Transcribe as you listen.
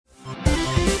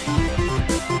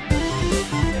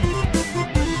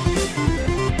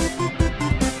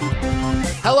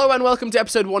Hello and welcome to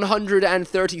episode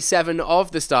 137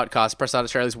 of the Startcast, Press Start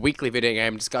Australia's weekly video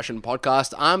game discussion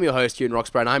podcast. I'm your host, Ewan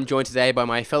Roxburgh, and I'm joined today by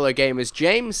my fellow gamers,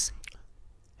 James.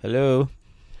 Hello.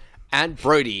 And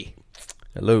Brodie.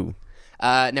 Hello.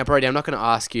 Now, Brodie, I'm not going to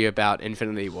ask you about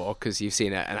Infinity War because you've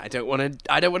seen it, and I don't want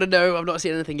to know. I've not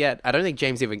seen anything yet. I don't think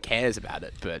James even cares about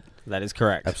it, but That is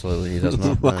correct. Absolutely, he does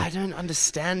not. No. I don't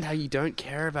understand how you don't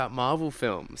care about Marvel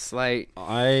films. Like,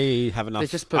 I have enough. they're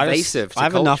just pervasive I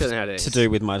have to enough culture nowadays. to do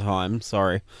with my time.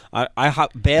 Sorry, I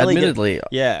barely. Admittedly,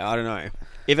 Yeah, I don't know.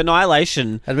 If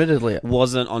Annihilation admittedly,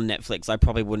 wasn't on Netflix, I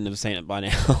probably wouldn't have seen it by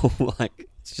now. Like,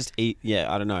 it's just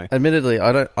yeah, I don't know. admittedly,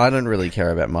 I don't really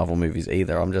care about Marvel movies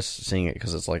either. I'm just seeing it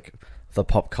because it's like the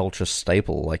pop culture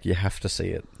staple. Like, you have to see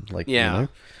it. Like, Yeah. you know?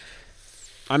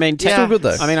 I mean, It's still good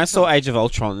though. I mean, I saw Age of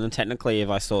Ultron, and technically, if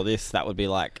I saw this, that would be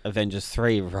like Avengers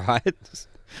 3, right?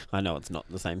 I know it's not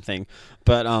the same thing,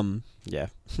 but yeah.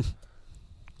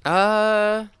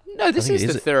 No, this think is it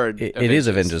the is- third. it is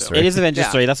Avengers film. 3. It is Avengers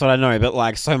Yeah. 3, that's what I know, but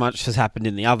like so much has happened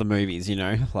in the other movies, you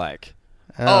know? Like,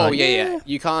 Oh, yeah.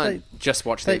 You can't just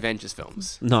watch the they- Avengers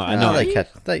films. no, I know.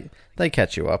 They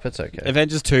catch you up. It's okay.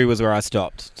 Avengers 2 was where I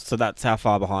stopped, so that's how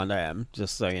far behind I am,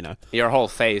 just so you know. You're a whole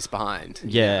phase behind.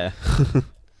 Yeah.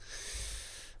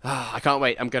 I can't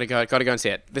wait. I'm gotta go and see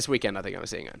it this weekend. I think I'm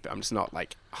seeing it, but I'm just not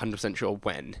like 100% sure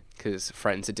when because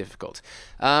friends are difficult.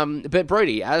 But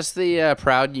Brodie, as the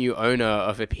proud new owner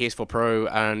of a PS4 Pro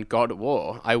and God of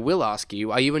War, I will ask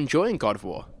you: are you enjoying God of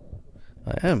War?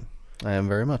 I am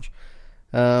very much.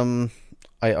 I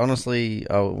honestly,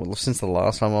 since the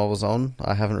last time I was on,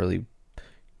 I haven't really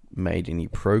made any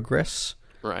progress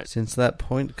Right. since that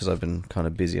point because I've been kind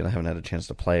of busy and I haven't had a chance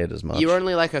to play it as much. You were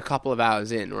only like a couple of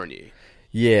hours in, weren't you?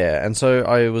 Yeah, and so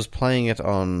I was playing it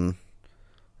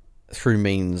through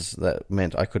means that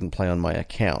meant I couldn't play on my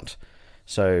account.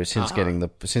 So since getting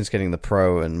the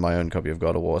Pro and my own copy of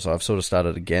God of War, so I've sort of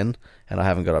started again, and I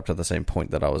haven't got up to the same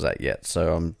point that I was at yet.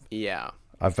 So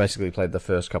I've basically played the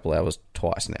first couple hours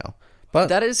twice now. But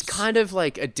That is kind of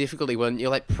like a difficulty when you're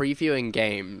like previewing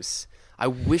games. I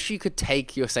wish you could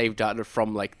take your save data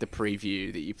from like the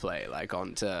preview that you play like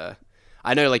onto.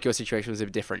 I know like your situation was a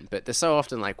bit different, but there's so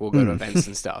often like we'll go to events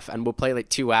and stuff, and we'll play like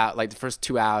the first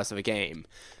 2 hours of a game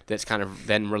that's kind of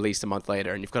then released a month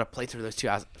later, and you've got to play through those 2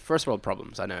 hours. First world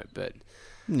problems, I know, but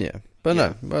yeah, but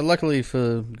no. But luckily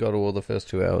for God of War, the first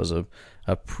 2 hours are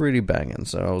pretty banging.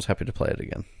 So I was happy to play it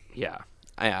again. yeah,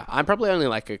 I'm probably only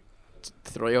like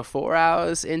 3 or 4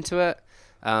 hours into it.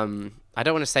 I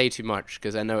don't want to say too much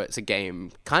because I know it's a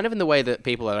game, kind of in the way that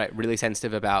people are like really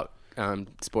sensitive about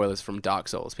spoilers from Dark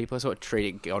Souls. People are sort of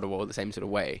treating God of War the same sort of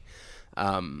way.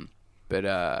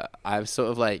 But I've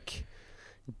sort of like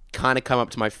kind of come up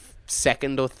to my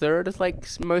second or third like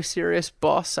most serious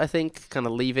boss, I think, kind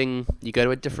of leaving. You go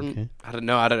to a different... Okay. I don't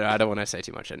know. I don't want to say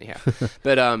too much anyhow.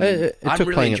 But It I'm took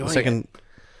really playing it the enjoying second.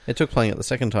 It took playing it the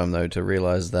second time though to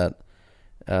realize that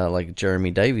like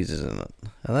Jeremy Davies is in it,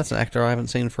 and that's an actor I haven't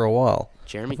seen for a while.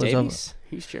 Jeremy I thought Davies?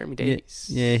 Who's Jeremy Davies?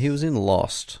 Yeah, he was in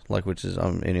Lost, like, which is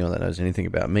anyone that knows anything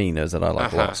about me knows that I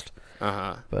like Lost.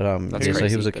 Uh-huh. But That's yeah, crazy, so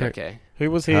he was a but character. okay.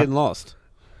 Who was he Huh? in Lost?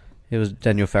 He was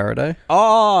Daniel Faraday.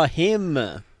 Oh, him.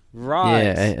 Right.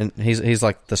 Yeah, and he's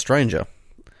like the stranger.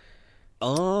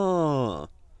 Oh.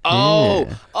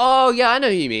 Oh, yeah, I know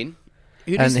who you mean.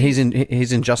 Who does And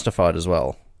he's in Justified as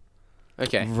well.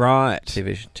 Okay. Right.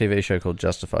 TV show called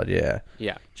Justified. Yeah.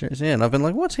 Yeah. Yeah, and I've been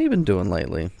like, what's he been doing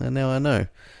lately? And now I know.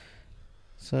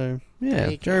 So There yeah,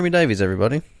 you go. Jeremy Davies,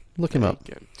 everybody, look him up.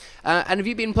 Okay. And have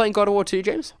you been playing God of War 2,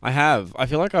 James? I have. I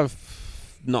feel like I've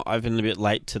been a bit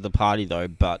late to the party though,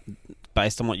 but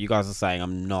based on what you guys are saying,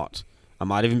 I'm not. I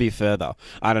might even be further.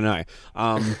 I don't know.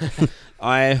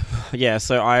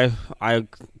 So I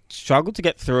struggled to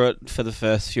get through it for the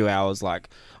first few hours. Like,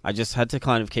 I just had to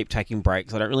kind of keep taking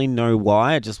breaks. I don't really know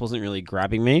why. It just wasn't really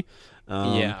grabbing me.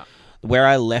 Where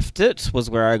I left it was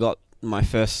where I got my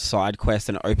first side quest,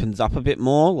 and it opens up a bit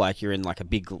more. Like, you're in like a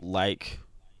big lake.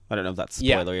 I don't know if that's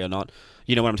spoilery or not.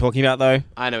 You know what I'm talking about, though?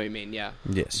 I know what you mean, yeah.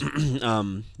 Yes.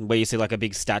 Where you see like a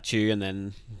big statue and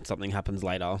then something happens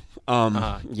later.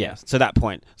 Yeah. So that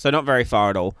point. So not very far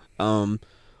at all.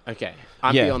 Okay.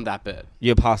 I'm Yeah. beyond that bit.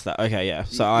 You're past that. Okay, yeah.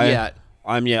 So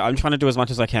I'm trying to do as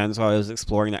much as I can. So I was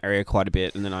exploring that area quite a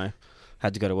bit, and then I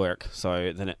had to go to work.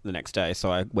 So the next day,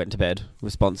 so I went to bed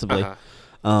responsibly.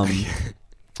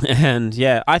 And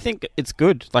yeah, I think it's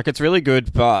good. Like, it's really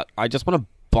good, but I just want to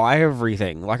buy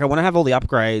everything. Like, I want to have all the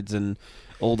upgrades and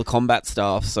all the combat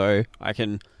stuff, so I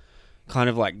can kind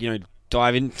of like,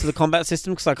 dive into the combat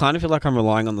system, because I kind of feel like I'm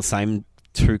relying on the same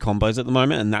two combos at the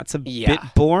moment, and that's a bit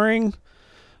boring.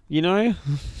 you know?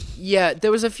 Yeah,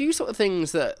 there was a few sort of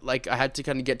things that like I had to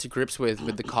kind of get to grips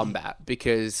with the combat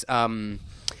because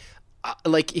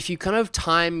like if you kind of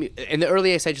time in the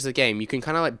earlier stages of the game, you can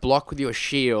kind of like block with your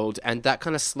shield, and that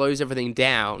kind of slows everything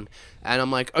down. And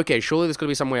I'm like, okay, surely there's got to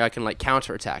be some way I can like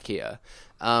counterattack here.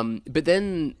 But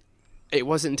then it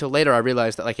wasn't until later I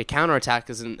realized that like a counterattack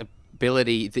is an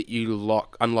ability that you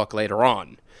unlock later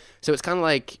on. So it's kind of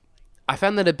like I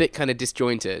found that a bit kind of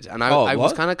disjointed, and I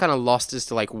was kind of lost as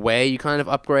to like where you kind of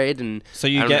upgrade and so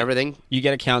you get everything. You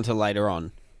get a counter later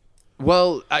on.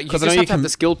 Well, you just have to have the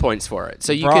skill points for it.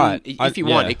 So you can, if you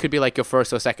want, it could be like your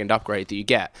first or second upgrade that you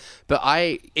get. But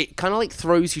it kind of like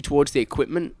throws you towards the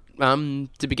equipment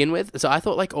to begin with. So I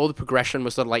thought like all the progression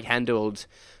was sort of like handled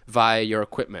via your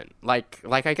equipment. Like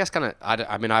I guess kind of,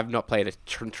 I mean, I've not played a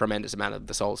tremendous amount of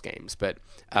the Souls games, but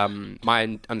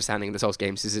my understanding of the Souls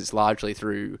games is it's largely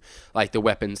through like the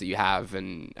weapons that you have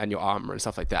and your armor and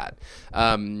stuff like that.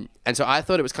 And so I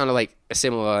thought it was kind of like in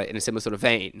a similar sort of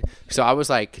vein. So I was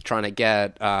like trying to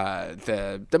get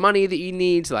the money that you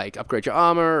need to like upgrade your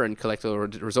armor and collect all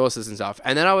the resources and stuff.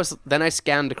 And then I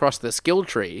scanned across the skill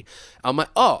tree. I'm like,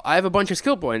 oh, I have a bunch of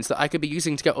skill points that I could be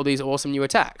using to get all these awesome new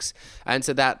attacks. And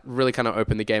so that really kind of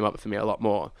opened the game up for me a lot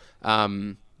more.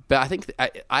 But I think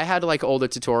I had like all the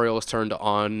tutorials turned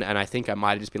on, and I think I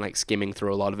might have just been like skimming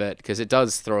through a lot of it because it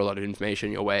does throw a lot of information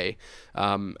your way,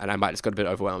 and I might just got a bit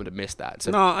overwhelmed and missed that.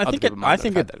 So no, I think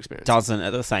it doesn't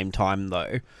at the same time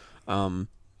though.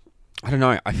 I don't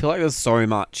know. I feel like there's so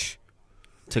much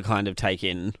to kind of take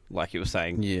in, like you were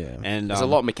saying. Yeah. And there's a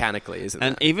lot mechanically, isn't there?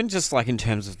 And even just like in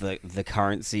terms of the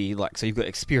currency, like so you've got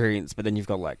experience, but then you've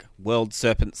got like world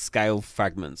serpent scale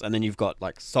fragments, and then you've got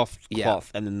like soft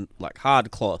cloth, and then like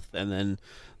hard cloth, and then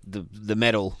the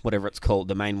metal, whatever it's called,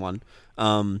 the main one.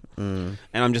 And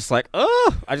I'm just like,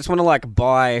 oh, I just want to like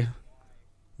buy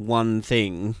one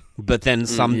thing, but then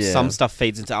some stuff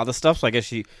feeds into other stuff. So I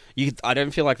guess I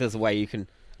don't feel like there's a way you can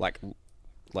like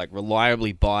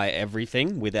reliably buy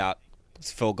everything without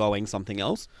foregoing something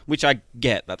else, which I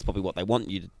get. That's probably what they want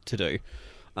you to do.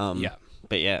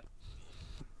 But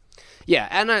yeah,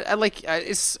 and I like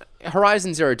it's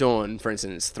Horizon Zero Dawn, for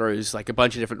instance, throws like a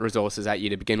bunch of different resources at you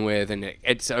to begin with, and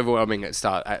it's overwhelming at the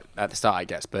start, I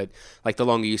guess. But like the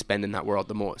longer you spend in that world,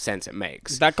 the more sense it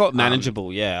makes. That got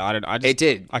manageable, it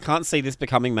did. I can't see this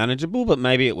becoming manageable, but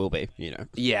maybe it will be. You know.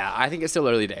 Yeah, I think it's still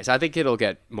early days. I think it'll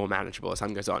get more manageable as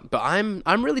time goes on. But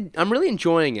I'm really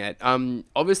enjoying it.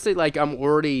 Obviously, like I'm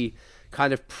already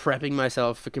kind of prepping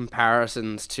myself for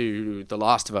comparisons to The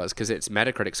Last of Us because its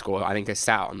Metacritic score I think is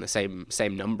sat on the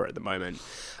same number at the moment.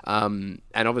 And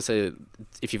obviously,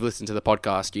 if you've listened to the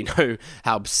podcast, you know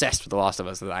how obsessed with The Last of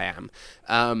Us that I am.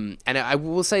 And I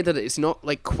will say that it's not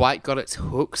like quite got its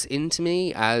hooks into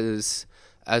me as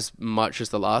much as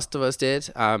The Last of Us did.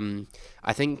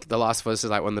 I think The Last of Us is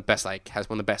like one of the best, like has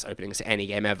one of the best openings to any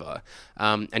game ever.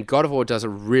 And God of War does a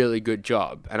really good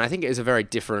job, and I think it is a very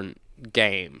different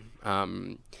game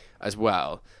as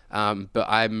well. But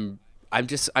I'm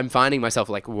finding myself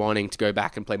like wanting to go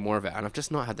back and play more of it, and I've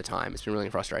just not had the time. It's been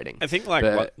really frustrating. I think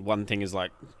like one thing is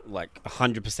like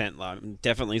 100% I'm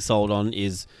definitely sold on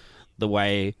is the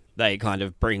way they kind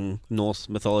of bring Norse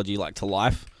mythology like to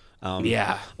life. All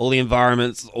the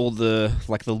environments, all the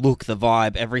like the look, the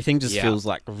vibe, everything just feels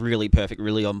like really perfect,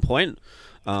 really on point.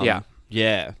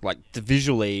 Yeah, like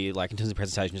visually, like in terms of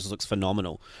presentation, just looks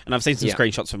phenomenal. And I've seen some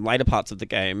screenshots from later parts of the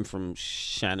game from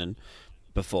Shannon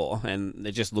before, and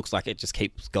it just looks like it just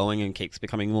keeps going and keeps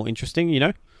becoming more interesting, you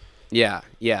know? Yeah.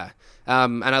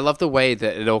 And I love the way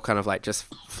that it all kind of like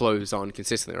just flows on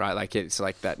consistently, right? Like it's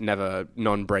like that never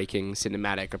non-breaking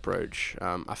cinematic approach.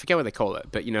 I forget what they call it,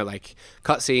 but you know, like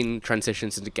cutscene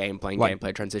transitions into gameplay,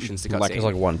 gameplay transitions to cutscene. Like it's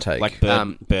like one take. Like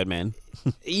Birdman.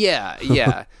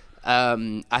 Yeah.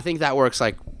 I think that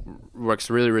works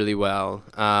really, really well.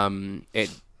 It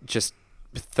just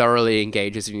thoroughly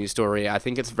engages in your story. I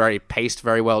think it's very paced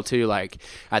very well too. Like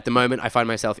at the moment I find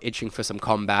myself itching for some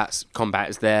combat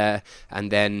is there,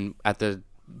 and then at the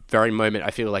very moment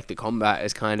I feel like the combat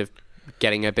is kind of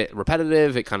getting a bit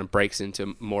repetitive. It kind of breaks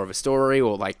into more of a story,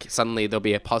 or like suddenly there'll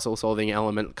be a puzzle solving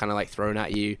element kind of like thrown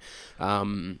at you.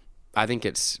 I think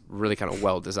it's really kind of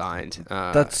well designed.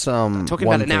 That's talking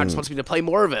about it now. It just wants me to play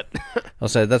more of it. I'll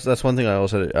say that's one thing. I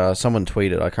also someone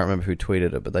tweeted. I can't remember who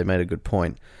tweeted it, but they made a good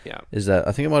point. Yeah, is that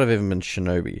I think it might have even been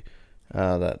Shinobi,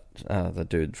 that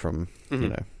dude from you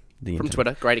know the from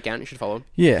Twitter. Great account. You should follow him.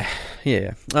 Yeah.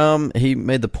 He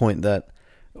made the point that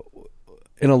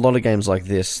in a lot of games like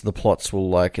this, the plots will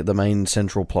like the main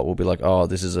central plot will be like, oh,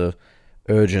 this is a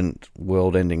urgent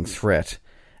world-ending threat,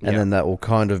 and then that will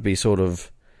kind of be sort of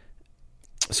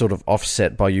sort of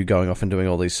offset by you going off and doing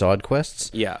all these side quests.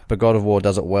 Yeah. But God of War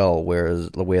does it well, where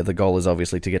the goal is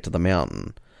obviously to get to the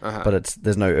mountain. But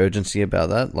there's no urgency about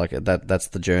that. Like that's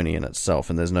the journey in itself,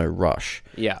 and there's no rush.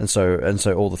 Yeah. And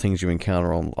so all the things you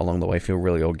encounter along the way feel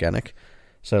really organic.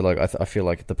 So like I feel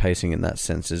like the pacing in that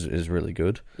sense is really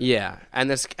good. Yeah,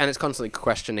 and it's constantly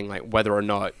questioning like whether or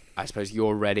not I suppose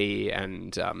you're ready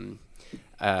and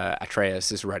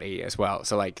Atreus is ready as well.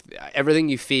 So like everything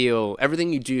you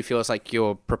do feels like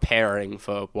you're preparing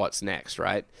for what's next,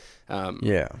 right?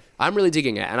 Yeah. I'm really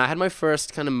digging it, and I had my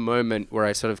first kind of moment where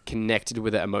I sort of connected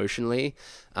with it emotionally.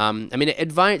 I mean, it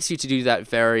invites you to do that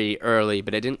very early,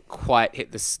 but it didn't quite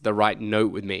hit the right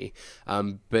note with me.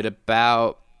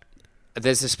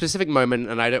 There's a specific moment,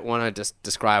 and I don't want to just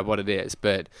describe what it is,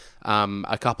 but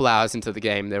a couple hours into the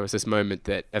game, there was this moment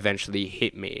that eventually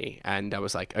hit me, and I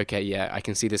was like, okay, yeah, I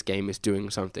can see this game is doing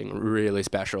something really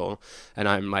special, and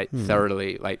I'm like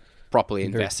thoroughly, like, properly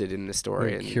invested in the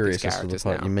story and curious these characters as to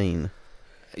the part now. you mean.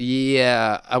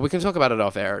 Yeah, we can talk about it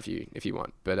off air if you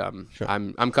want, but Sure.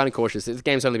 I'm kind of cautious. The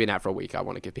game's only been out for a week. I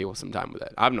want to give people some time with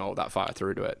it. I'm not all that far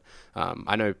through to it.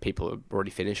 I know people are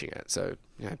already finishing it, so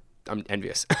yeah. I'm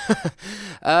envious.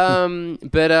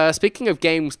 But speaking of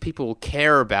games people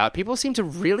care about, people seem to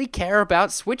really care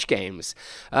about Switch games.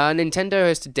 Nintendo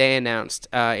has today announced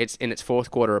in its fourth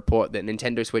quarter report that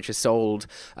Nintendo Switch has sold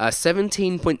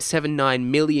 17.79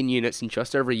 million units in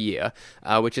just over a year,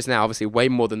 which is now obviously way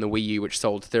more than the Wii U, which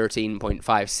sold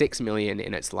 13.56 million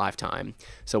in its lifetime.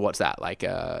 So what's that, like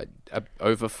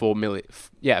over 4 million?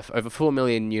 Yeah, over 4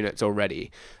 million units already,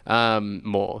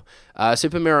 more.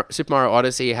 Super Mario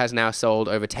Odyssey has now sold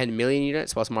over 10 million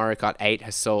units, whilst Mario Kart 8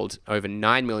 has sold over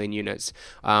 9 million units,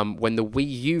 when the Wii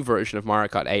U version of Mario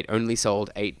Kart 8 only sold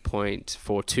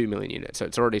 8.42 million units. So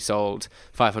it's already sold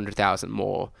 500,000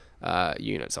 more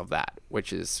units of that,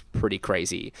 which is pretty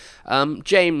crazy.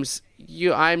 James,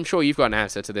 I'm sure you've got an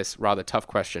answer to this rather tough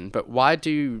question, but why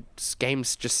do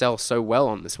games just sell so well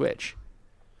on the Switch?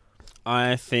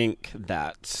 I think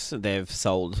that they've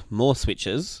sold more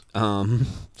Switches,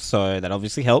 so that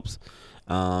obviously helps.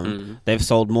 They've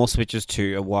sold more Switches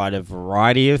to a wider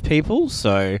variety of people,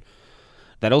 so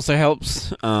that also helps,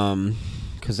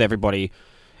 because everybody...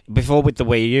 Before with the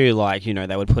Wii U, like, you know,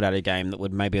 they would put out a game that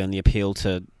would maybe only appeal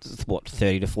to,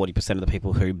 30 to 40% of the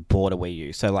people who bought a Wii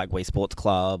U, so like Wii Sports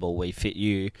Club or Wii Fit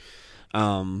U.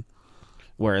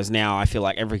 Whereas now I feel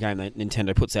like every game that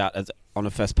Nintendo puts out on a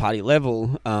first-party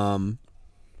level,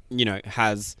 you know,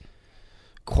 has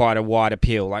quite a wide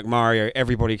appeal. Like Mario,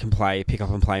 everybody can pick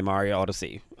up and play Mario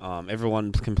Odyssey.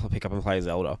 Everyone can pick up and play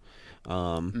Zelda.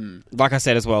 Like I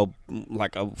said as well,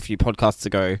 like a few podcasts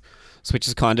ago, Switch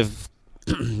has kind of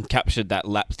captured that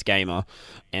lapsed gamer,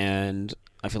 and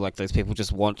I feel like those people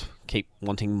just keep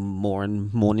wanting more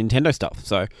and more Nintendo stuff.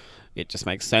 So it just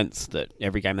makes sense that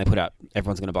every game they put out,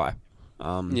 everyone's going to buy.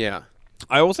 Yeah.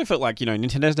 I also felt like, you know,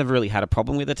 Nintendo's never really had a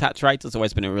problem with attach rates. It's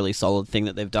always been a really solid thing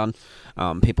that they've done.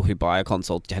 People who buy a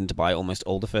console tend to buy almost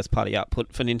all the first-party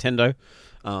output for Nintendo,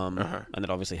 and that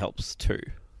obviously helps too.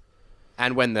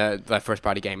 And when the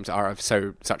first-party games are of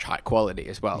such high quality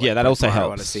as well. Yeah, like that also Mario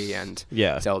helps. Odyssey and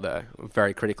Zelda,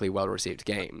 very critically well-received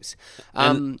games.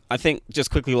 And I think,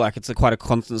 just quickly, like, it's quite a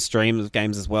constant stream of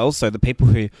games as well, so the people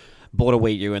who bought a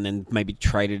Wii U and then maybe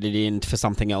traded it in for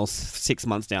something else 6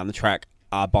 months down the track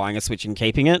are buying a Switch and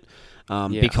keeping it,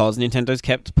 because Nintendo's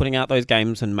kept putting out those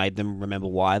games and made them remember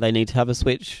why they need to have a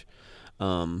Switch.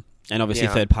 And obviously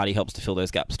third party helps to fill those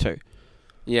gaps too.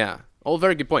 Yeah, all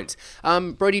very good points.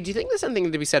 Brodie, do you think there's something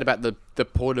to be said about the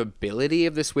portability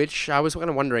of the Switch? I was kind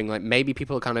of wondering, like, maybe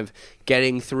people are kind of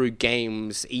getting through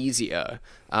games easier,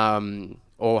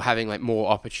 or having like more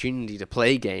opportunity to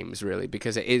play games, really,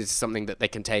 because it is something that they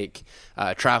can take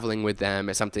traveling with them.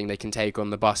 It's something they can take on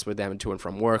the bus with them to and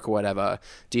from work or whatever.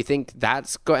 Do you think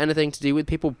that's got anything to do with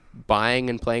people buying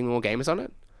and playing more games on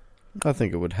it? I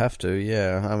think it would have to,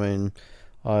 yeah. I mean,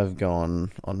 I've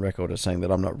gone on record as saying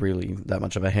that I'm not really that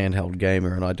much of a handheld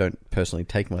gamer, and I don't personally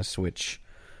take my Switch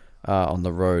on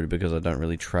the road because I don't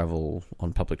really travel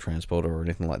on public transport or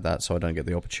anything like that, so I don't get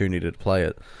the opportunity to play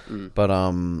it. But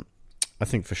I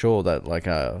think for sure that, like,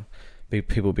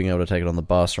 people being able to take it on the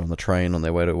bus or on the train on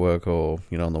their way to work, or,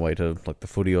 you know, on the way to, like, the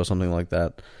footy or something like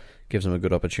that, gives them a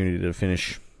good opportunity to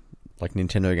finish, like,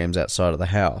 Nintendo games outside of the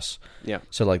house. Yeah.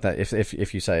 So, like, that,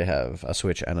 if you say have a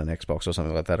Switch and an Xbox or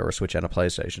something like that, or a Switch and a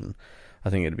PlayStation,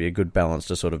 I think it'd be a good balance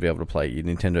to sort of be able to play your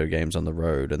Nintendo games on the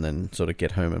road and then sort of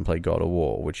get home and play God of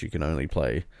War, which you can only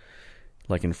play,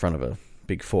 like, in front of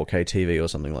big 4K TV or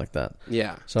something like that.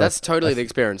 Yeah, So that's totally the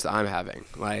experience that I'm having.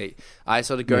 Like, I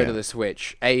sort of go Yeah. to the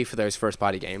Switch, for those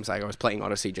first-party games. Like, I was playing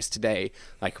Odyssey just today,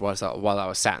 like, while I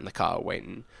was sat in the car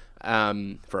waiting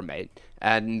for a mate.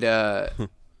 And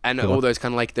all those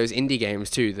kind of, like, those indie games,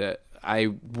 too, that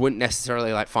I wouldn't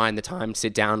necessarily, like, find the time to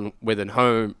sit down with at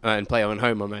home and play on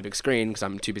home on my big screen because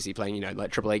I'm too busy playing,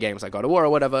 like, AAA games like God of War or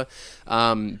whatever.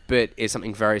 But it's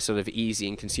something very sort of easy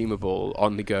and consumable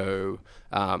on the go,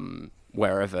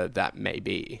 wherever that may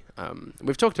be.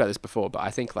 We've talked about this before, but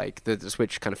I think like the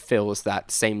Switch kind of fills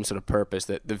that same sort of purpose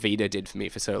that the Vita did for me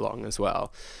for so long as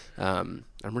well. I'm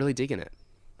really digging it.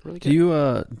 Really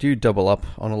good. Do you double up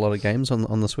on a lot of games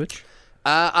on the Switch?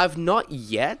 I've not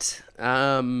yet.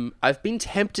 I've been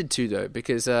tempted to though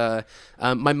because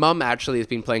my mum actually has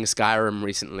been playing Skyrim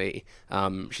recently.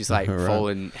 She's like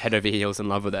fallen head over heels in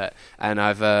love with it, and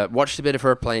I've watched a bit of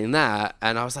her playing that,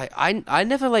 and I was like, I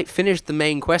never like finished the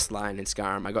main quest line in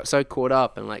Skyrim. I got so caught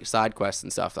up in like side quests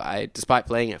and stuff that despite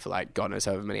playing it for like God knows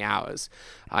however many hours,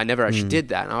 I never actually did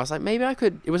that. And I was like, maybe I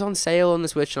could. It was on sale on the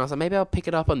Switch, and I was like, maybe I'll pick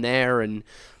it up on there and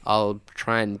I'll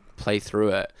try and play through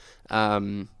it.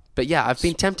 But yeah, I've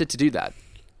been tempted to do that.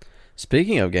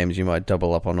 Speaking of games you might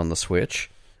double up on the Switch.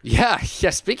 Yeah,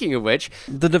 speaking of which...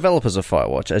 The developers of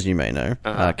Firewatch, as you may know,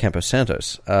 Campos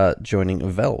Santos, joining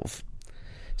Valve.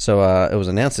 So it was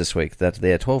announced this week that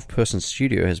their 12-person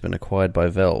studio has been acquired by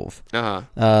Valve.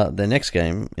 Their next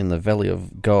game, In the Valley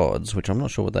of Gods, which I'm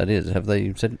not sure what that is. Have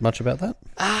they said much about that?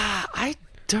 I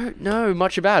don't know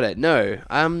much about it, no.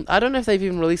 I don't know if they've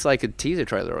even released like a teaser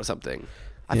trailer or something.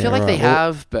 I feel like they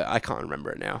have, but I can't remember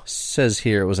it now. Says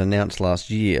here it was announced last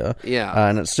year. Yeah.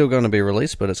 And it's still going to be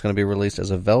released, but it's going to be released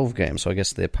as a Valve game, so I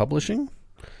guess they're publishing?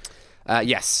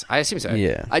 Yes, I assume so.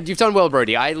 Yeah. You've done well,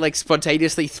 Brodie. I like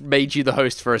spontaneously made you the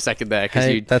host for a second there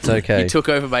because that's okay. You took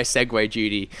over my segue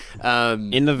duty.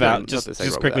 In the valley,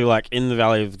 just quickly, like In the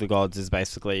Valley of the Gods is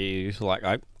basically like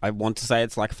I want to say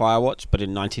it's like Firewatch, but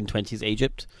in 1920s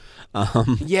Egypt.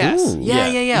 Yes, Ooh.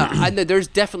 Yeah. I know there's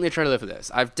definitely a trailer for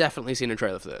this. I've definitely seen a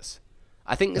trailer for this.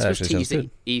 I think this was teased at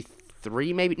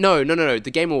E3, maybe. No. The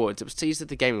Game Awards. It was teased at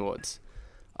the Game Awards.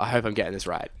 I hope I'm getting this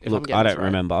right. Look, I don't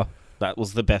remember. That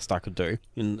was the best I could do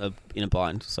in a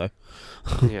blind. So,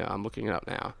 yeah, I'm looking it up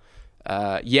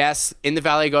now. Yes, In the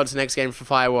Valley of Gods, the next game for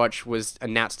Firewatch was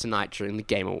announced tonight during the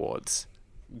Game Awards.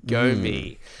 Go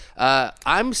me.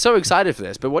 I'm so excited for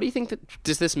this, but what do you think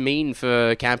does this mean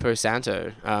for Campos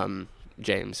Santos,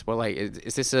 James? Well, like,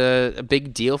 is this a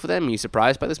big deal for them? Are you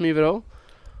surprised by this move at all?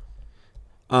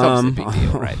 It's obviously a big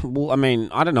deal, right? Well, I mean,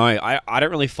 I don't know. I don't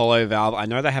really follow Valve. I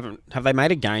know they haven't... Have they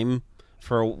made a game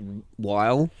for a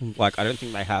while? Like, I don't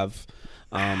think they have.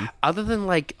 Other than,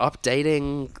 like,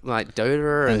 updating, like,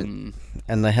 Dota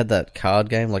And they had that card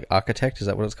game, like Architect, is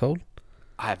that what it's called?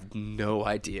 I have no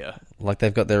idea. Like,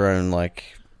 they've got their own, like...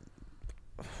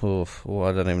 I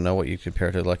don't even know what you compare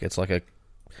it to. Like, it's like a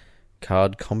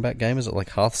card combat game. Is it like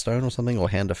Hearthstone or something? Or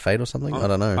Hand of Fate or something? I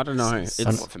don't know. I don't know. It's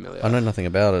somewhat familiar. I know nothing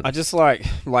about it. I just like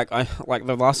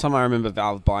the last time I remember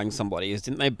Valve buying somebody is,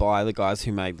 didn't they buy the guys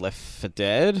who made Left 4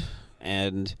 Dead?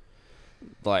 And,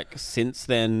 like, since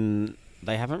then,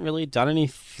 they haven't really done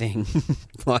anything.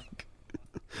 Like...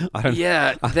 I don't.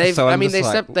 Yeah, they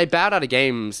bowed out of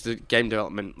game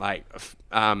development like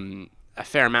a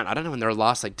fair amount. I don't know when their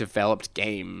last like developed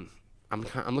game.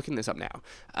 I'm looking this up now.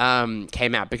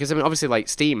 Came out because I mean obviously like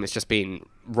Steam has just been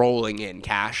rolling in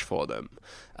cash for them.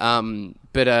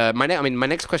 But my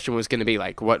next question was going to be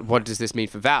like, what does this mean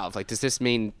for Valve? Like, does this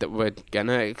mean that we're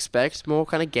gonna expect more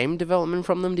kind of game development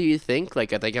from them? Do you think?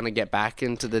 Like, are they gonna get back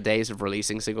into the days of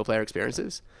releasing single player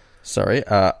experiences? Sorry,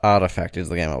 Artifact is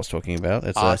the game I was talking about.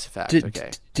 It's Artifact,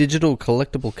 okay. Digital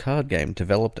collectible card game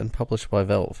developed and published by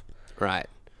Valve. Right.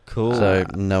 Cool. So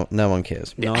no one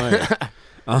cares. No. Okay,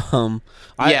 I'm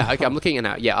looking at it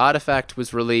now. Yeah, Artifact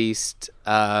was released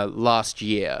last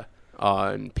year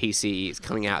on PC. It's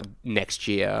coming out next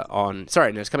year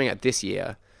it's coming out this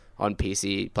year on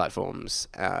PC platforms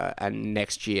and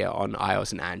next year on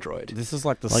iOS and Android. This is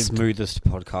like the smoothest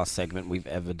podcast segment we've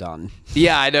ever done.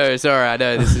 Yeah, I know. Sorry, I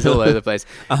know. This is all over the place.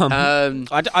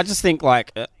 I just think,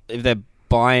 like, if they're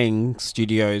buying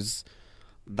studios,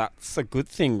 that's a good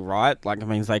thing, right? Like, it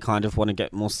means they kind of want to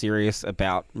get more serious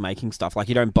about making stuff. Like,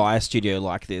 you don't buy a studio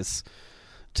like this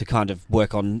to kind of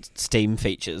work on Steam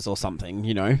features or something,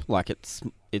 you know? Like,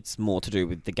 it's more to do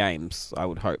with the games, I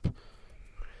would hope.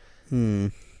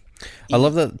 I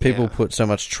love that people put so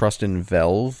much trust in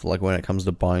Valve, like when it comes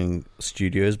to buying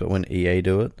studios, but when EA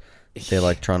do it, they're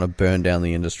like trying to burn down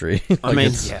the industry. Like I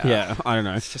mean, I don't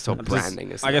know. It's just all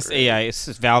branding. I guess EA,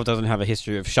 Valve doesn't have a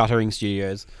history of shuttering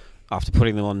studios after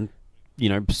putting them on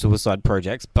suicide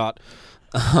projects, but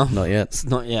not yet. It's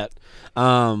not yet.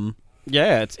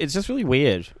 Yeah, it's just really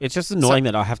weird. It's just annoying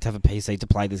that I have to have a PC to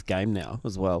play this game now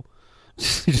as well.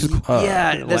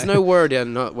 There's no word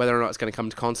on whether or not it's going to come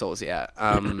to consoles yet.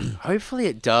 Hopefully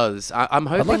it does. I'm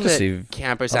hoping that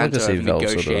Campos Santos have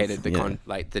negotiated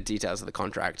the details of the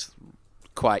contract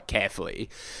quite carefully.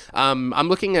 I'm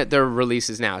looking at their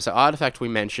releases now. So Artifact we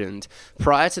mentioned.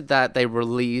 Prior to that, they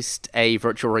released a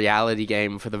virtual reality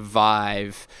game for the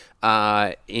Vive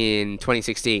in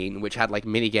 2016, which had like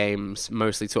mini games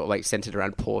mostly sort of like centered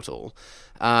around Portal.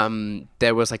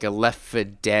 There was like a Left 4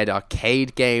 Dead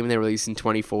arcade game they released in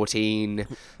 2014.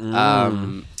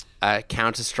 A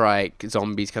Counter-Strike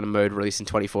Zombies kind of mode released in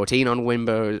 2014 on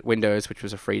Windows, which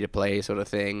was a free-to-play sort of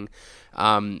thing.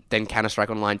 Then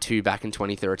Counter-Strike Online 2 back in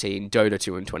 2013, Dota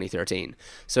 2 in 2013.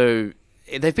 So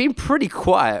they've been pretty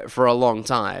quiet for a long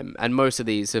time, and most of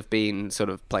these have been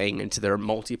sort of playing into their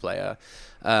multiplayer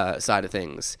side of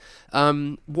things.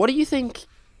 What do you think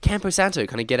Campos Santos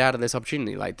kind of get out of this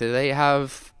opportunity? Like, do they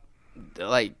have,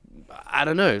 like, I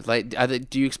don't know, like,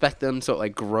 do you expect them to sort of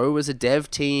like grow as a dev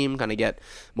team, kind of get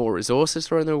more resources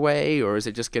thrown their way, or is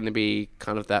it just going to be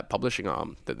kind of that publishing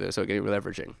arm that they're sort of getting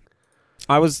leveraging?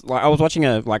 I was watching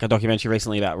a documentary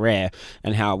recently about Rare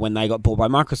and how when they got bought by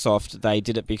Microsoft, they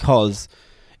did it because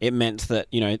it meant that,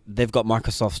 they've got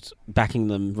Microsoft backing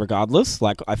them regardless.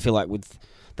 Like, I feel like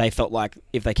they felt like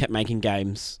if they kept making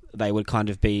games, they would kind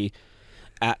of be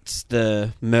at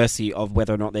the mercy of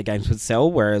whether or not their games would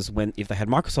sell, whereas if they had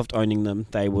Microsoft owning them,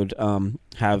 they would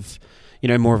have,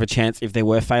 more of a chance if there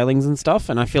were failings and stuff.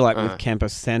 And I feel like with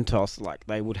Campos Santos, like,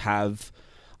 they would have,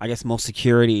 I guess, more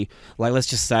security. Like, let's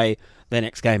just say their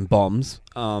next game bombs,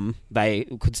 they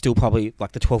could still probably,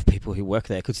 like, the 12 people who work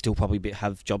there could still probably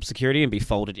have job security and be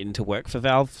folded into work for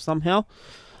Valve somehow.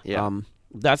 Yeah.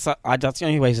 That's the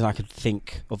only reason I could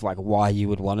think of, like, why you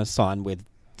would want to sign with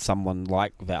someone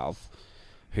like Valve,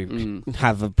 who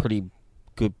have a pretty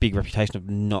good big reputation of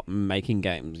not making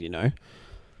games,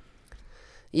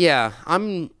 Yeah, I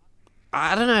don't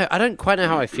know. I don't quite know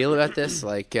how I feel about this.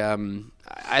 Like,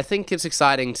 I think it's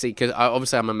exciting to see, because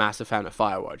obviously I'm a massive fan of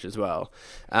Firewatch as well.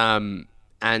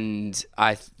 And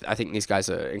I think these guys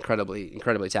are incredibly,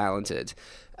 incredibly talented.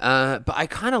 But I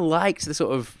kind of liked the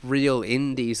sort of real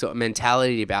indie sort of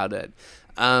mentality about it.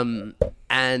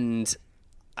 And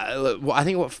I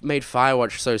think what made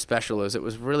Firewatch so special is it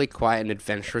was really quite an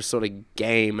adventurous sort of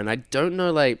game, and I don't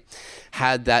know, like,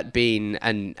 had that been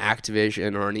an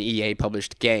Activision or an EA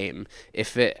published game,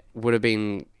 if it would have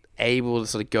been able to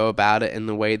sort of go about it in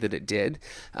the way that it did.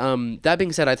 That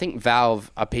being said, I think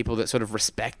Valve are people that sort of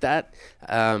respect that.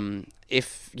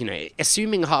 If,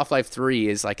 assuming Half-Life 3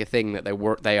 is like a thing that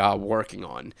they are working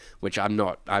on, which I'm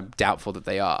doubtful that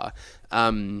they are.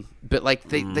 But like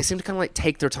they seem to kind of like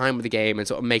take their time with the game and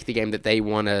sort of make the game that they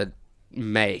want to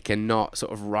make and not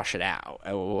sort of rush it out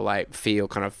or like feel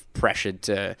kind of pressured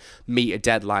to meet a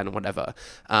deadline or whatever.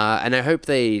 And I hope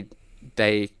they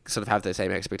sort of have the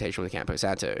same expectation with Campos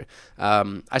Santos.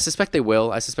 I suspect they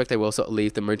will. I suspect they will sort of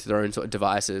leave them to their own sort of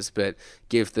devices, but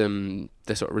give them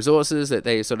the sort of resources that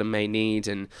they sort of may need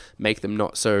and make them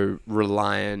not so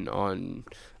reliant on,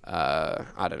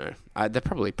 I don't know. They're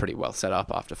probably pretty well set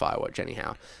up after Firewatch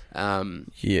anyhow.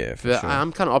 Yeah, for but sure.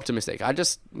 I'm kind of optimistic.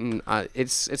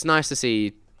 It's nice to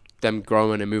see them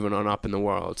growing and moving on up in the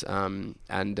world.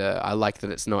 And I like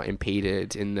that it's not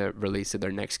impeded in the release of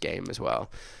their next game as well.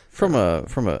 From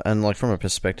a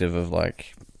perspective of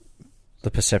like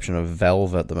the perception of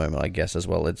Valve at the moment, I guess as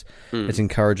well, it's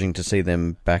encouraging to see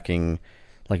them backing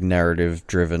like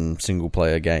narrative-driven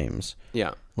single-player games.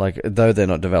 Yeah, like though they're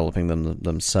not developing them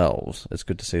themselves, it's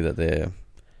good to see that they're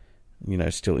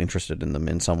still interested in them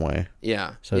in some way.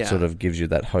 Yeah, so it sort of gives you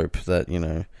that hope that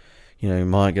you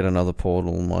might get another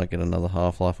Portal, might get another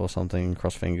Half-Life or something.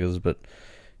 Cross fingers, but.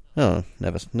 Oh,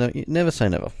 never say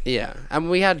never. Yeah, and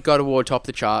we had God of War top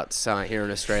the charts here in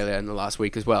Australia in the last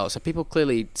week as well. So people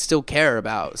clearly still care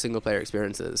about single-player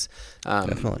experiences.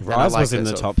 Definitely. Rise was in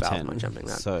the top 10.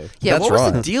 So yeah, that's what was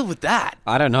right. the deal with that?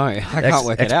 I don't know. I can't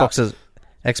work it out.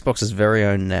 Xbox's very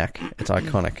own knack. It's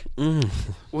iconic.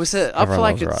 Was it up for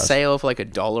like a sale for like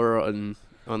 $1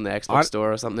 on the Xbox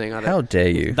store or something? How dare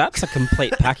you? That's a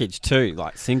complete package too,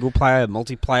 like single-player,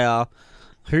 multiplayer.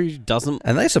 Who doesn't?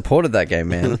 And they supported that game,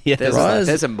 man. Yeah, there's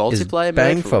a multiplayer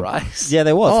mode for Rise. Yeah,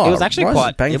 there was. Oh, it was actually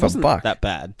Rise it wasn't buck. that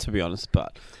bad, to be honest.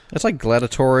 But it's like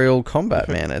gladiatorial combat,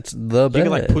 man. It's the best. You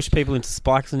can like push people into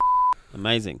spikes and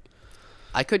amazing.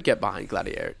 I could get behind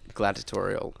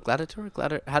gladiatorial.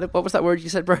 What was that word you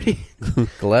said, Brodie?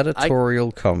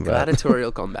 Gladiatorial combat.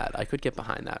 Gladiatorial combat. I could get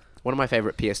behind that. One of my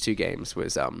favorite PS2 games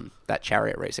was that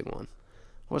chariot racing one.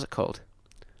 What was it called?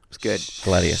 It was good.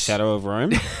 Gladius. Shadow of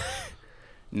Rome.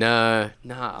 No,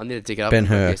 I need to dig it up.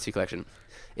 Ben-Hur. PS2 collection.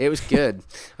 It was good.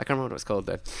 I can't remember what it was called,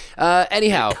 though.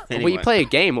 Anyhow, we play a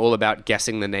game all about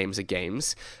guessing the names of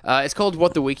games. It's called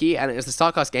What the Wiki, and it's the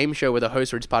StarCast game show where the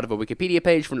host reads part of a Wikipedia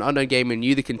page from an unknown game, and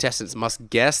you, the contestants, must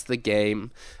guess the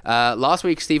game. Last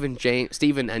week, Stephen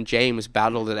and James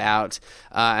battled it out,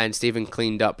 and Stephen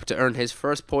cleaned up to earn his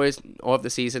first poise of the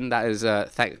season. That is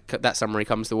that summary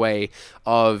comes the way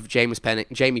of Jamie Penning,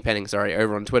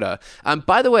 over on Twitter.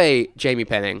 By the way, Jamie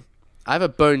Penning, I have a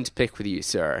bone to pick with you,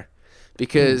 sir.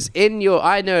 Because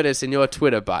I noticed in your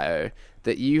Twitter bio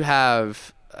that you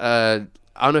have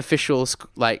unofficial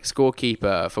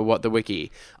scorekeeper for What the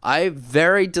Wiki. I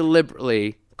very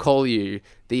deliberately call you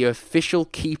the official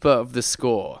keeper of the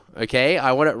score. Okay,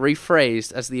 I want it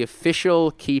rephrased as the official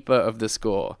keeper of the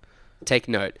score. Take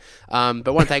note.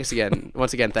 But once again,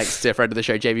 thanks to a friend of the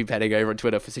show, Jamie Penning, over on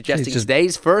Twitter for suggesting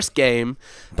today's first game.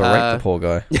 Berate the poor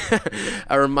guy.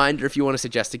 A reminder, if you want to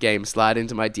suggest a game, slide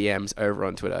into my DMs over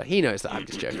on Twitter. He knows that I'm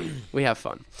just joking. We have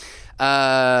fun.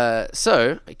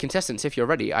 So, contestants, if you're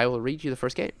ready, I will read you the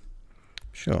first game.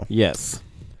 Sure. Yes.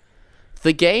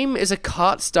 The game is a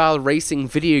kart-style racing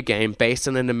video game based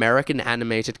on an American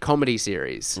animated comedy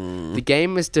series. The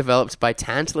game is developed by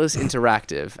Tantalus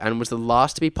Interactive and was the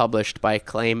last to be published by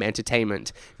Acclaim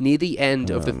Entertainment near the end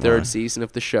of the third season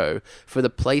of the show for the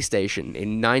PlayStation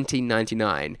in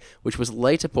 1999, which was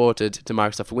later ported to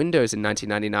Microsoft Windows in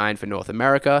 1999 for North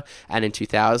America and in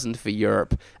 2000 for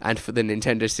Europe, and for the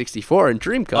Nintendo 64 and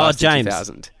Dreamcast in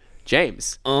 2000.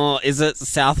 James. Oh, is it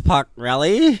South Park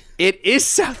Rally? It is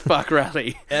South Park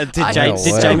Rally. Did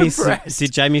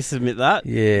Jamie submit that?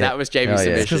 Yeah. That was Jamie's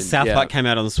submission. Because South Park came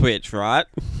out on the Switch, right?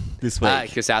 This week.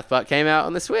 Because South Park came out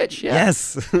on the Switch, yeah.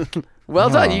 Yes. Well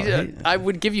done. I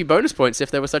would give you bonus points if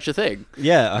there was such a thing.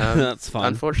 Yeah, that's fine.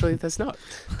 Unfortunately, there's not.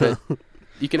 But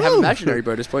you can have imaginary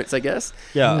bonus points, I guess.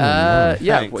 Yeah.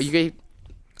 Yeah. Well,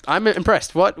 I'm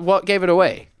impressed. What gave it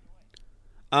away?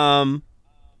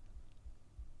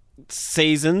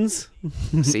 Seasons.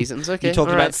 Okay. You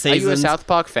talked about seasons. Are you a South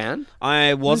Park fan?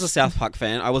 I was a South Park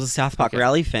fan. I was a South Park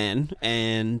Rally fan,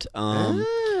 and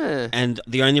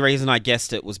the only reason I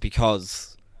guessed it was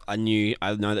because I know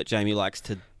that Jamie likes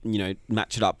to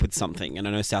match it up with something, and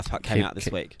I know South Park came out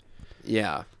this week.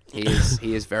 Yeah.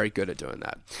 He is very good at doing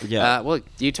that. Yeah. Well,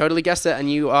 you totally guessed it,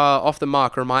 and you are off the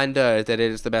mark. Reminder that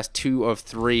it is the best 2 of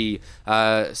 3.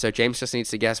 So James just needs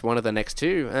to guess one of the next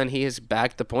 2, and he has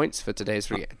bagged the points for today's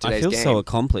game. I feel so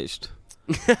accomplished.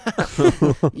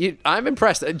 I'm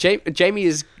impressed. Jamie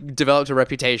has developed a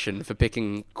reputation for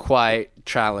picking quite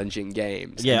challenging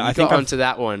games. Yeah, I think onto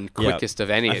that one quickest of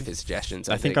any of his suggestions.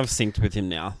 I think I've synced with him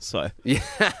now, so yeah,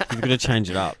 you've got to change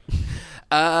it up.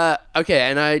 Okay,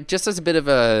 and I just as a bit of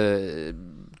a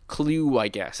clue, I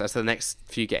guess, as to the next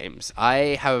few games,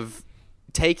 I have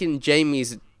taken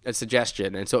Jamie's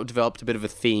suggestion and sort of developed a bit of a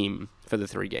theme for the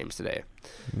 3 games today.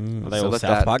 Are they all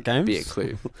South Park games? Be a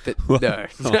clue. No,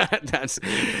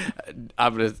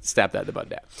 I'm gonna stab that in the bud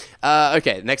now.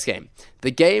 Okay, next game.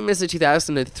 The game is a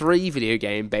 2003 video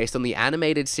game based on the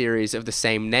animated series of the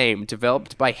same name,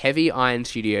 developed by Heavy Iron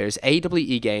Studios,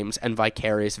 AWE Games, and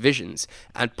Vicarious Visions,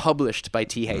 and published by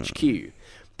THQ.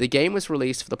 The game was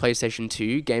released for the PlayStation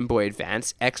 2, Game Boy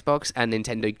Advance, Xbox, and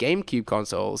Nintendo GameCube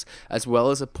consoles, as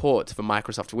well as a port for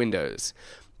Microsoft Windows.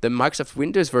 The Microsoft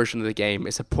Windows version of the game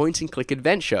is a point-and-click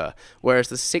adventure, whereas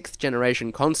the 6th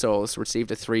generation consoles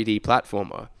received a 3D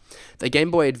platformer. The Game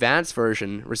Boy Advance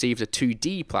version received a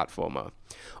 2D platformer.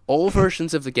 All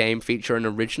versions of the game feature an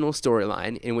original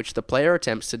storyline in which the player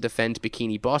attempts to defend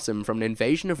Bikini Bottom from an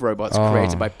invasion of robots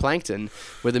created by Plankton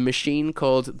with a machine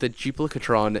called the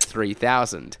Duplicatron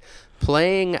 3000.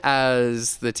 Playing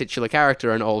as the titular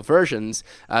character in all versions,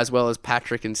 as well as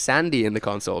Patrick and Sandy in the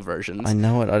console versions. I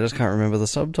know it, I just can't remember the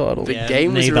subtitle. The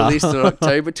game was released on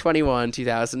October 21,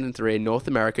 2003 in North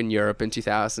America and Europe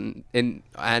and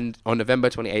on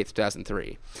November 28,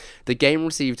 2003. The game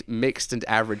received mixed and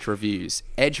average reviews.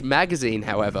 Edge magazine,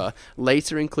 however,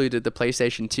 later included the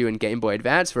PlayStation 2 and Game Boy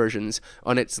Advance versions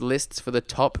on its lists for the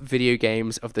top video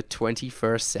games of the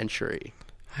 21st century.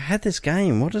 I had this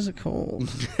game. What is it called?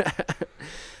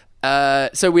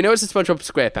 So we know it's a SpongeBob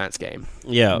SquarePants game.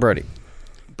 Yeah.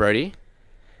 Brodie?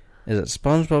 Is it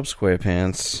SpongeBob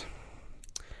SquarePants?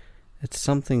 It's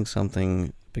something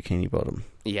Bikini Bottom.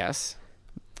 Yes.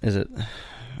 Is it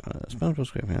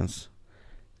SpongeBob SquarePants?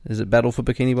 Is it Battle for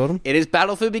Bikini Bottom? It is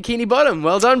Battle for Bikini Bottom.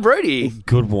 Well done, Brodie.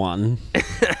 Good one.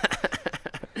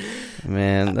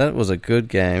 Man, that was a good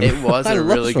game. It was a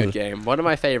really good game. One of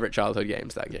my favorite childhood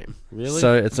games, that game. Really?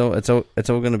 So it's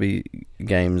all going to be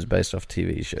games based off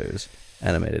TV shows.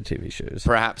 animated TV shows.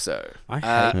 Perhaps so. I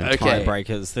hate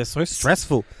tiebreakers. They're so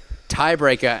stressful.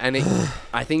 Tiebreaker, and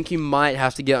I think you might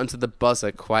have to get onto the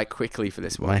buzzer quite quickly for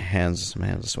this one. My hands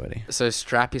are sweaty. So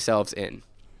strap yourselves in.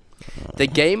 The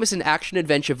game is an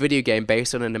action-adventure video game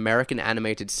based on an American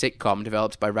animated sitcom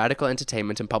developed by Radical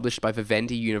Entertainment and published by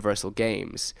Vivendi Universal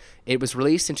Games. It was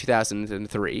released in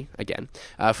 2003, again,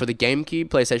 for the GameCube,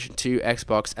 PlayStation 2,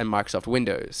 Xbox, and Microsoft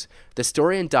Windows. The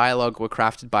story and dialogue were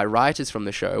crafted by writers from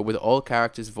the show, with all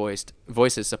characters'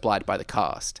 voices supplied by the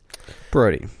cast.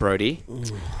 Brodie.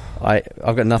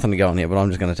 I've got nothing to go on here, but I'm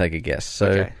just going to take a guess.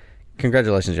 So,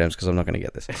 Congratulations, James, because I'm not going to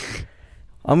get this.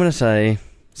 I'm going to say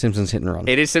Simpsons Hit and Run.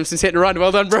 It is Simpsons Hit and Run.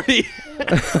 Well done, Brodie.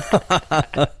 There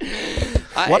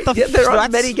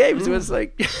aren't many games. It was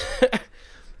like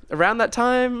around that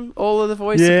time, all of the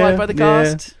voice supplied by the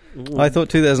cast. I thought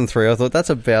 2003. I thought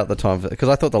that's about the time because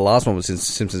I thought the last one was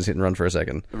Simpsons Hit and Run for a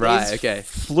second. Right. Okay.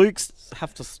 Flukes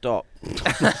have to stop.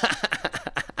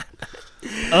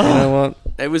 You know what?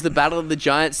 It was the Battle of the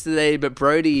Giants today, but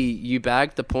Brodie, you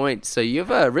bagged the point, so you've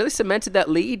really cemented that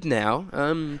lead now.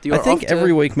 I think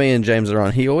every week me and James are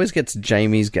on, he always gets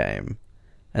Jamie's game,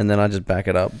 and then I just back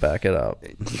it up.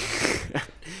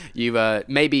 You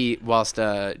maybe whilst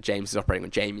James is operating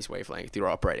on Jamie's wavelength, you're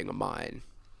operating on mine.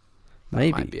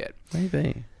 Maybe. That might be it.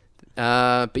 Maybe.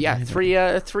 But yeah, three.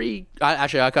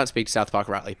 Actually, I can't speak to South Park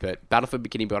rightly, but Battlefield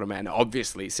Bikini Bottom and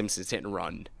obviously Simpsons Hit and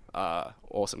Run.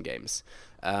 Awesome games.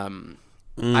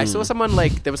 I saw someone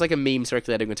there was a meme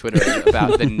circulating on Twitter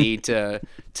about the need to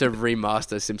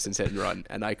remaster Simpsons Hit and Run,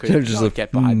 and I couldn't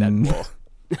get behind that more.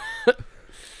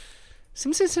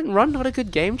 Simpsons Hit and Run, not a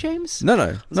good game, James? No,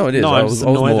 it is. No, I was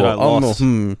annoyed that I lost.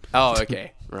 Oh,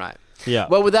 okay, right. Yeah.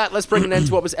 Well, with that, let's bring an end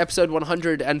to what was episode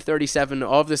 137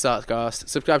 of the Startcast.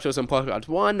 Subscribe to us on Podcast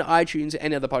One, iTunes,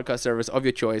 any other podcast service of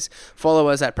your choice. Follow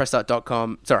us at press.au,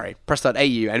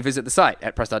 and visit the site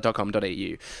at press.com.au.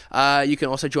 You can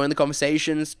also join the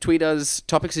conversations, tweet us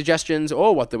topic suggestions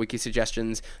or what the wiki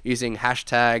suggestions using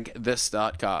hashtag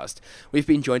 #TheStartcast. We've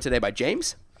been joined today by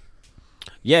James.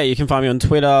 Yeah, you can find me on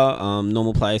Twitter,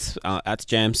 normal place, at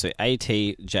Jams, so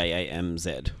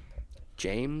ATJAMZ.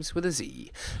 James with a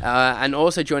Z. And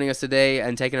also joining us today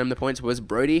and taking home the points was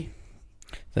Brodie.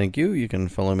 Thank you. You can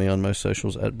follow me on most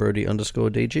socials at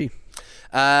Brodie_DG.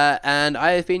 And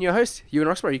I have been your host, Ewan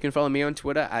Roxburgh. You can follow me on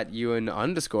Twitter at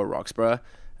Ewan_Roxburgh.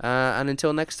 And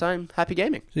until next time, happy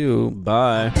gaming. See you.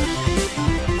 Bye.